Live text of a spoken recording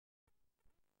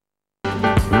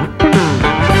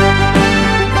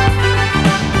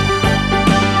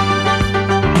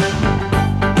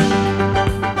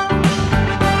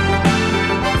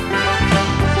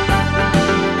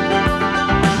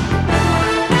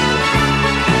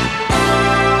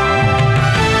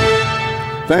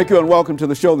Thank you and welcome to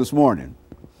the show this morning.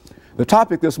 The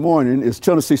topic this morning is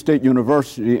Tennessee State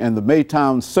University and the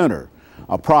Maytown Center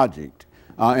project.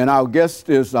 And our guest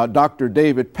is Dr.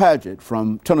 DPadgett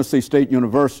from Tennessee State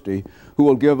University, who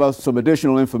will give us some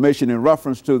additional information in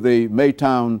reference to the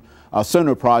Maytown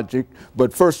Center project.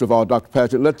 But first of all, Dr.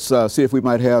 Padgett, let's see if we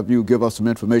might have you give us some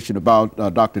information about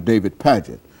Dr.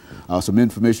 DPadgett. Some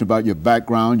information about your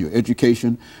background, your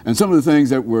education, and some of the things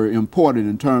that were important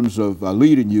in terms of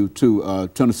leading you to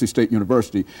Tennessee State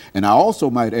University. And I also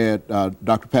might add,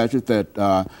 Dr. Padgett, that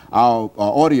our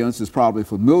audience is probably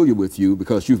familiar with you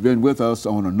because you've been with us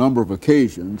on a number of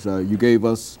occasions. You gave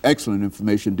us excellent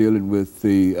information dealing with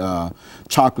the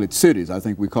chocolate cities, I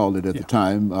think we called it at the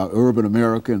time, urban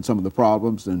America and some of the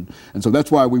problems. And so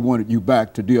that's why we wanted you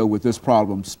back to deal with this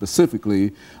problem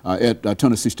specifically at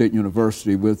Tennessee State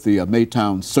University with the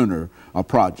Maytown Center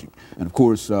project. And of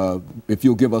course, if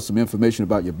you'll give us some information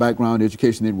about your background,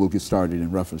 education, then we'll get started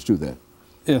in reference to that.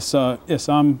 Yes,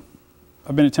 I've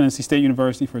been at Tennessee State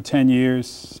University for 10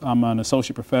 years. I'm an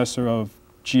associate professor of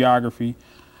geography.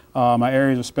 My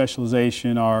areas of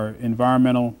specialization are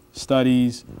environmental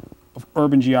studies, of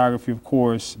urban geography, of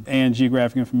course, and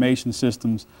geographic information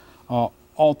systems,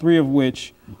 all three of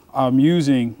which I'm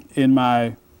using in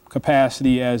my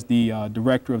capacity as the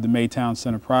director of the Maytown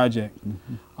Center project.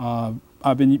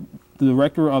 I've been the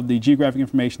director of the Geographic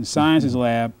Information Sciences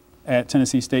Lab at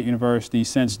Tennessee State University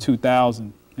since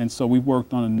 2000. And so we've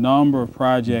worked on a number of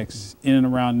projects in and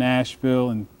around Nashville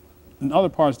and in other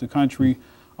parts of the country,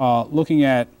 looking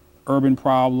at urban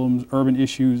problems, urban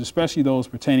issues, especially those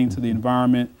pertaining to the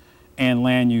environment and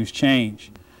land use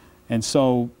change. And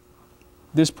so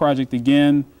this project,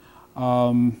 again,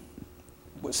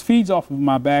 feeds off of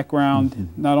my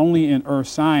background, not only in earth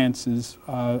sciences.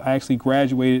 I actually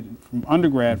graduated from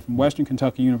undergrad from Western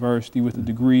Kentucky University with a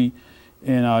degree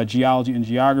in geology and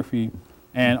geography.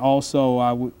 And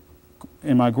also,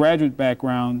 in my graduate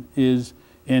background is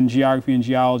in geography and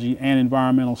geology and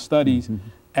environmental studies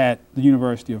at the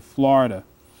University of Florida.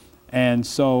 And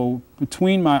so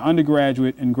between my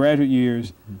undergraduate and graduate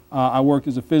years, I worked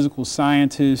as a physical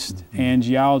scientist and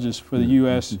geologist for the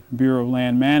U.S. Bureau of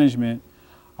Land Management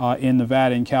in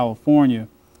Nevada and California.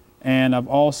 And I've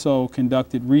also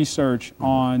conducted research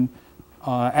on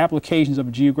applications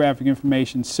of geographic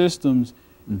information systems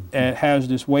at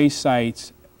hazardous waste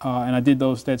sites. And I did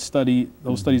those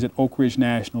studies at Oak Ridge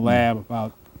National Lab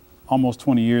about almost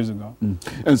 20 years ago.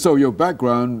 And so your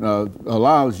background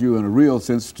allows you in a real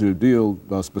sense to deal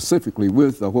specifically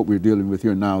with what we're dealing with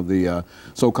here now, the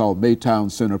so-called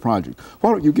Maytown Center project. Why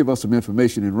don't you give us some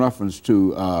information in reference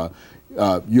to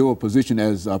your position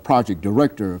as a project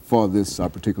director for this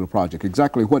particular project?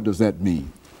 Exactly what does that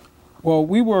mean? Well,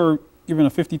 we were given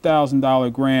a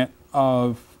 $50,000 grant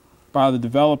by the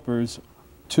developers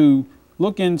to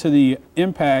look into the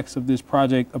impacts of this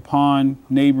project upon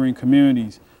neighboring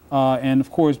communities. And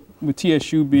of course, with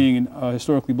TSU being a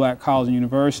historically black college and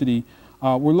university,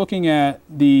 we're looking at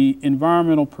the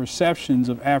environmental perceptions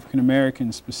of African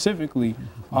Americans specifically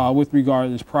with regard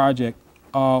to this project.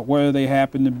 Whether they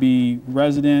happen to be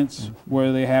residents,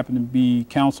 whether they happen to be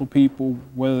council people,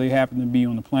 whether they happen to be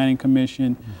on the planning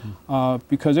commission,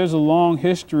 because there's a long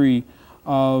history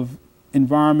of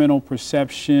environmental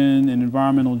perception and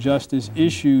environmental justice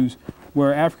issues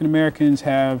where African Americans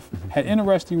have had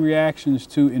interesting reactions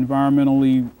to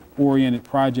environmentally oriented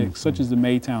projects such as the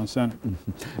Maytown Center.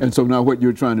 And so now what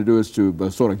you're trying to do is to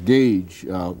sort of gauge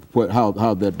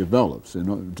how that develops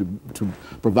and to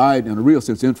provide in a real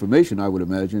sense information, I would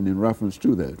imagine, in reference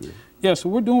to that. Yeah, so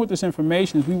what we're doing with this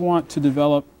information is we want to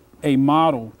develop a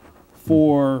model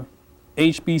for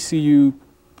HBCU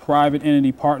private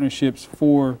entity partnerships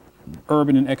for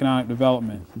urban and economic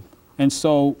development. And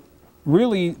so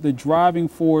really the driving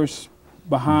force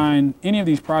behind any of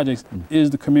these projects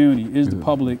is the community, is the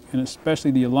public, and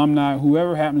especially the alumni,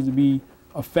 whoever happens to be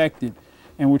affected.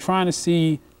 And we're trying to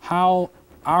see how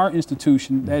our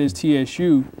institution, that is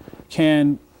TSU,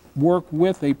 can work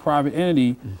with a private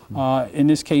entity, in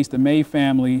this case the May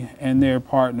family and their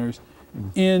partners,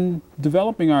 in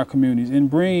developing our communities, in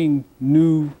bringing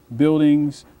new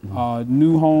buildings,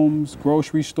 new homes,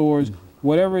 grocery stores,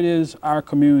 whatever it is our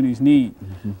communities need.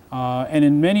 And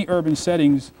in many urban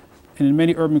settings, and in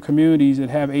many urban communities that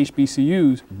have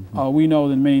HBCUs, we know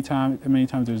that many times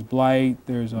there's blight,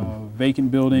 there's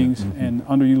vacant buildings, and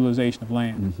underutilization of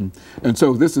land. And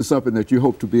so this is something that you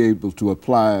hope to be able to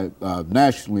apply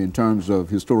nationally in terms of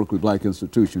historically black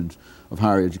institutions of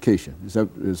higher education. Is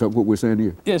that what we're saying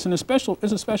here? Yes, and it's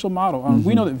a special model.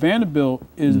 We know that Vanderbilt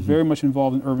is very much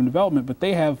involved in urban development, but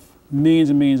they have millions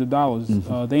and millions of dollars.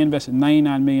 They invested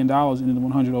 $99 million into the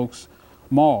 100 Oaks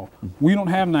mall. We don't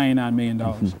have $99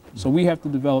 million. So we have to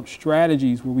develop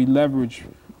strategies where we leverage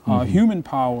human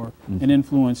power and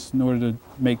influence in order to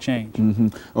make change.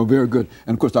 Oh, very good.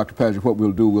 And of course, Dr. Padgett, what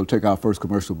we'll do, we'll take our first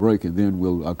commercial break, and then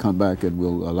we'll come back and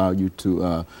we'll allow you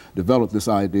to develop this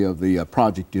idea of the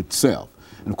project itself.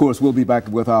 And of course, we'll be back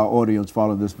with our audience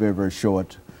following this very, very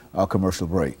short commercial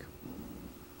break.